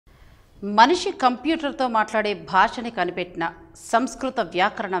మనిషి కంప్యూటర్తో మాట్లాడే భాషని కనిపెట్టిన సంస్కృత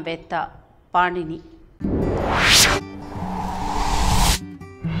వ్యాకరణవేత్త పాణిని.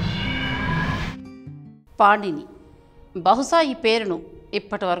 పాణిని బహుశా ఈ పేరును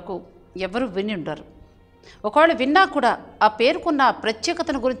ఇప్పటి వరకు ఎవరు విని ఉండరు. ఒకవేళ విన్నా కూడా ఆ పేరుకున్న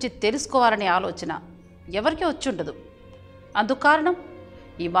ప్రత్యేకతను గురించి తెలుసుకోవాలనే ఆలోచన ఎవరికీ వచ్చుండదు. అందుకారణం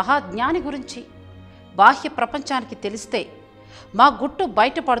ఈ మహాజ్ఞాని గురించి బాహ్య ప్రపంచానికి తెలిస్తే మా గుట్టు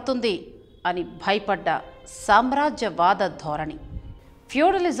బయటపడుతుంది అని భయపడ్డ సామ్రాజ్యవాద ధోరణి,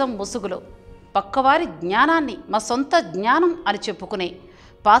 ఫ్యూడలిజం ముసుగులో పక్కవారి జ్ఞానాన్ని మా సొంత జ్ఞానం అని చెప్పుకునే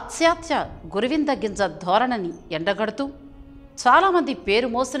పాశ్చాత్య గురువింద గింజ ధోరణిని ఎండగడుతూ చాలామంది పేరు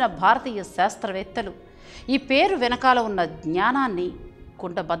మోసిన భారతీయ శాస్త్రవేత్తలు ఈ పేరు వెనకాల ఉన్న జ్ఞానాన్ని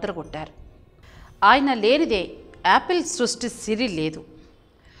కుండబద్దలుకొట్టారు. ఆయన లేనిదే యాపిల్ సృష్టి సిరి లేదు.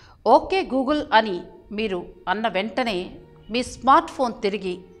 ఓకే గూగుల్ అని మీరు అన్న వెంటనే మీ స్మార్ట్ ఫోన్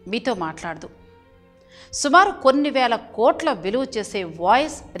తిరిగి మీతో మాట్లాడదు. సుమారు కొన్ని వేల కోట్ల విలువ చేసే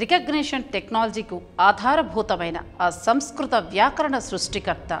వాయిస్ రికగ్నిషన్ టెక్నాలజీకు ఆధారభూతమైన ఆ సంస్కృత వ్యాకరణ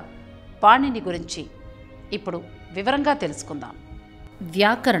సృష్టికర్త పాణిని గురించి ఇప్పుడు వివరంగా తెలుసుకుందాం.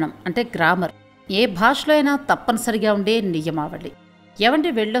 వ్యాకరణం అంటే గ్రామర్. ఏ భాషలో అయినా తప్పనిసరిగా ఉండే నియమావళి.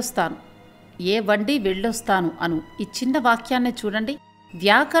 ఎవండి వెళ్ళొస్తాను, ఏ వండి వెళ్ళొస్తాను అను ఈ చిన్న వాక్యాన్నే చూడండి.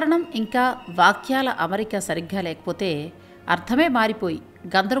 వ్యాకరణం ఇంకా వాక్యాల అమరిక సరిగ్గా లేకపోతే అర్థమే మారిపోయి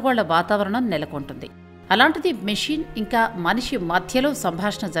గందరగోళ వాతావరణం నెలకొంటుంది. అలాంటిది మెషిన్ ఇంకా మనిషి మధ్యలో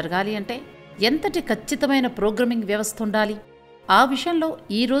సంభాషణ జరగాలి అంటే ఎంతటి ఖచ్చితమైన ప్రోగ్రామింగ్ వ్యవస్థ ఉండాలి. ఆ విషయంలో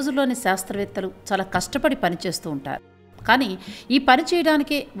ఈ రోజుల్లోని శాస్త్రవేత్తలు చాలా కష్టపడి పనిచేస్తూ ఉంటారు. కానీ ఈ పని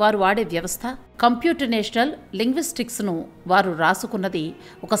చేయడానికే వారు వాడే వ్యవస్థ కంప్యూటనేషనల్ లింగ్విస్టిక్స్ను వారు రాసుకున్నది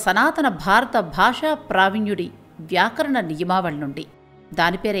ఒక సనాతన భారత భాషా ప్రావీణ్యుడి వ్యాకరణ నియమావళి నుండి.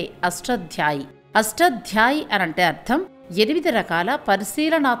 దాని పేరే అష్టాధ్యాయి. అష్టాధ్యాయి అనంటే అర్థం 8 రకాల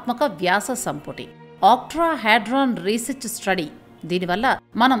పరిశీలనాత్మక వ్యాస సంపుటి, ఆక్ట్రాహెడ్రాన్ రీసెర్చ్ స్టడీ. దీనివల్ల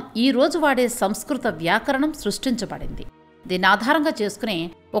మనం ఈ రోజు వాడే సంస్కృత వ్యాకరణం సృష్టించబడింది. దీన్ని ఆధారంగా చేసుకునే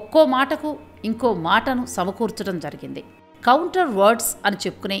ఒక్కో మాటకు ఇంకో మాటను సమకూర్చడం జరిగింది. కౌంటర్ వర్డ్స్ అని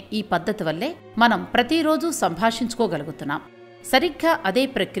చెప్పుకునే ఈ పద్ధతి వల్లే మనం ప్రతిరోజు సంభాషించుకోగలుగుతున్నాం. సరిగ్గా అదే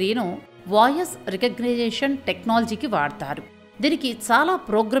ప్రక్రియను వాయిస్ రికగ్నిషన్ టెక్నాలజీకి వాడతారు. దీనికి చాలా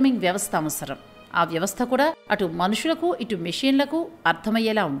ప్రోగ్రామింగ్ వ్యవస్థ అవసరం. ఆ వ్యవస్థ కూడా అటు మనుషులకు ఇటు మెషీన్లకు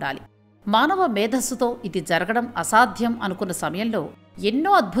అర్థమయ్యేలా ఉండాలి. మానవ మేధస్సుతో ఇది జరగడం అసాధ్యం అనుకున్న సమయంలో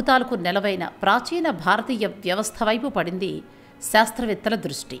ఎన్నో అద్భుతాలకు నెలవైన ప్రాచీన భారతీయ వ్యవస్థ వైపు పడింది శాస్త్రవేత్తల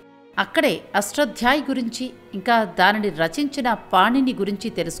దృష్టి. అక్కడే అష్టాధ్యాయి గురించి ఇంకా దానిని రచించిన పాణిని గురించి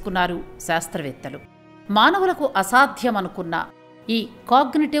తెలుసుకున్నారు శాస్త్రవేత్తలు. మానవులకు అసాధ్యం అనుకున్న ఈ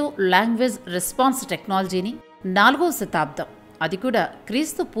కాగ్నిటివ్ లాంగ్వేజ్ రెస్పాన్స్ టెక్నాలజీని 4వ శతాబ్దం, అది కూడా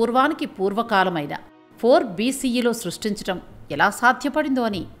క్రీస్తు పూర్వానికి పూర్వకాలమైన 4 BCEలో సృష్టించటం ఎలా సాధ్యపడిందో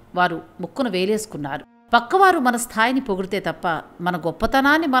అని వారు ముక్కును వేలేసుకున్నారు. పక్కవారు మన స్థాయిని పొగిడితే తప్ప మన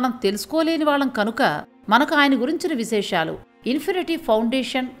గొప్పతనాన్ని మనం తెలుసుకోలేని వాళ్ళం కనుక మనకు ఆయన గురించిన విశేషాలు ఇన్ఫినిటీ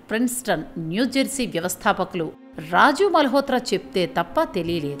ఫౌండేషన్ ప్రిన్స్టన్ న్యూజెర్సీ వ్యవస్థాపకులు రాజీవ్ మల్హోత్రా చెప్తే తప్ప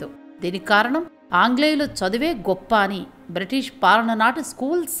తెలియలేదు. దీనికి కారణం ఆంగ్లేయులు చదివే గొప్ప అని బ్రిటిష్ పాలన నాటి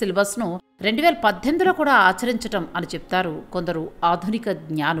స్కూల్ సిలబస్ను 2018లో కూడా ఆచరించటం అని చెప్తారు కొందరు ఆధునిక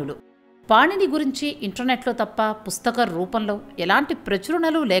జ్ఞానులు. పాణిని గురించి ఇంటర్నెట్లో తప్ప పుస్తక రూపంలో ఎలాంటి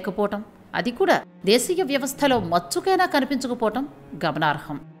ప్రచురణలు లేకపోవటం, అది కూడా దేశీయ వ్యవస్థలో మచ్చుకైనా కనిపించకపోవటం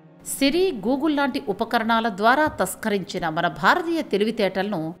గమనార్హం. సిరి, గూగుల్ లాంటి ఉపకరణాల ద్వారా తస్కరించిన మన భారతీయ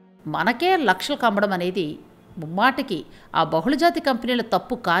తెలివితేటలను మనకే లక్షలు కమ్మడం అనేది ముమ్మాటికి ఆ బహుళజాతి కంపెనీల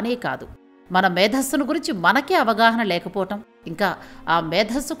తప్పు కానే కాదు. మన మేధస్సును గురించి మనకే అవగాహన లేకపోవటం, ఇంకా ఆ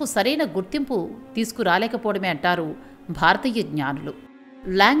మేధస్సుకు సరైన గుర్తింపు తీసుకురాలేకపోవడమే అంటారు భారతీయ జ్ఞానులు.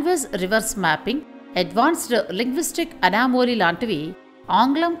 Language reverse mapping, advanced linguistic anomaly లాంటివి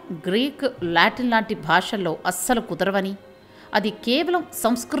ఆంగ్లం, గ్రీక్, లాటిన్ లాంటి భాషల్లో అస్సలు కుదరవని, అది కేవలం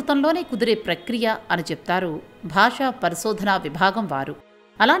సంస్కృతంలోనే కుదిరే ప్రక్రియ అని చెప్తారు భాషా పరిశోధనా విభాగం వారు.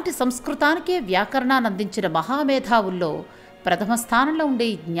 అలాంటి సంస్కృతానికే వ్యాకరణాన్ని అందించిన మహామేధావుల్లో ప్రథమ స్థానంలో ఉండే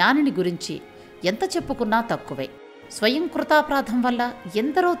జ్ఞానిని గురించి ఎంత చెప్పుకున్నా తక్కువే. స్వయం కృతాపరాధం వల్ల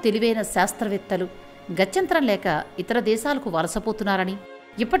ఎందరో తెలివైన శాస్త్రవేత్తలు గత్యంతరం లేక ఇతర దేశాలకు వలసపోతున్నారని,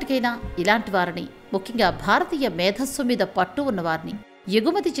 ఇప్పటికైనా ఇలాంటి వారిని, ముఖ్యంగా భారతీయ మేధస్సు మీద పట్టు ఉన్నవారిని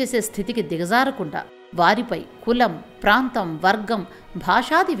ఎగుమతి చేసే స్థితికి దిగజారకుండా వారిపై కులం, ప్రాంతం, వర్గం,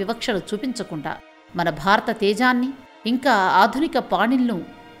 భాషాది వివక్షలు చూపించకుండా మన భారత తేజాన్ని ఇంకా ఆధునిక పాణిలను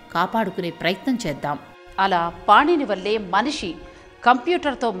కాపాడుకునే ప్రయత్నం చేద్దాం. అలా పాణిని వల్లే మనిషి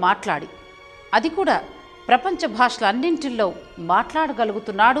కంప్యూటర్తో మాట్లాడి, అది కూడా ప్రపంచ భాషలన్నింటిలో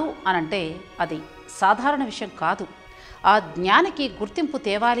మాట్లాడగలుగుతున్నాడు అనంటే అది సాధారణ విషయం కాదు. ఆ జ్ఞానికి గుర్తింపు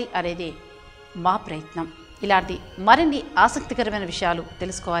తేవాలి అనేదే మా ప్రయత్నం. ఇలాంటి మరిన్ని ఆసక్తికరమైన విషయాలు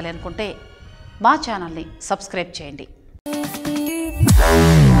తెలుసుకోవాలి అనుకుంటే మా ఛానల్ని సబ్స్క్రైబ్ చేయండి.